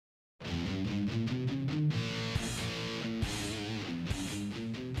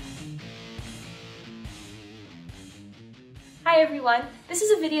Hi everyone, this is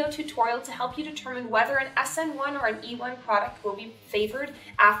a video tutorial to help you determine whether an SN1 or an E1 product will be favored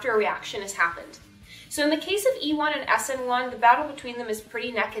after a reaction has happened. So in the case of E1 and SN1, the battle between them is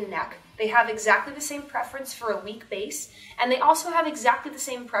pretty neck and neck. They have exactly the same preference for a weak base, and they also have exactly the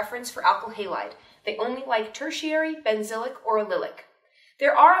same preference for alkyl halide. They only like tertiary, benzylic, or allylic.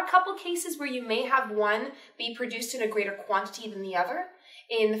 There are a couple cases where you may have one be produced in a greater quantity than the other.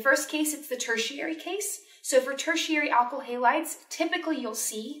 In the first case, it's the tertiary case. So for tertiary alkyl halides, typically you'll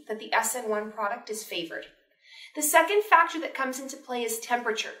see that the SN1 product is favored. The second factor that comes into play is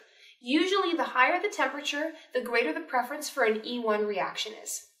temperature. Usually the higher the temperature, the greater the preference for an E1 reaction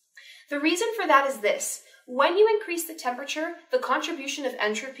is. The reason for that is this. When you increase the temperature, the contribution of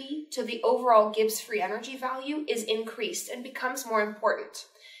entropy to the overall Gibbs free energy value is increased and becomes more important.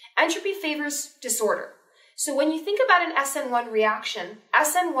 Entropy favors disorder. So when you think about an SN1 reaction,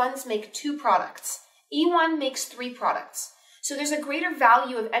 SN1s make 2 products. E1 makes 3 products. So there's a greater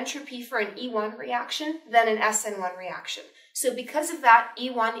value of entropy for an E1 reaction than an SN1 reaction. So because of that,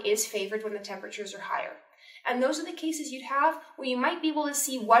 E1 is favored when the temperatures are higher. And those are the cases you'd have where you might be able to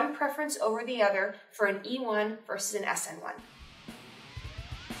see one preference over the other for an E1 versus an SN1.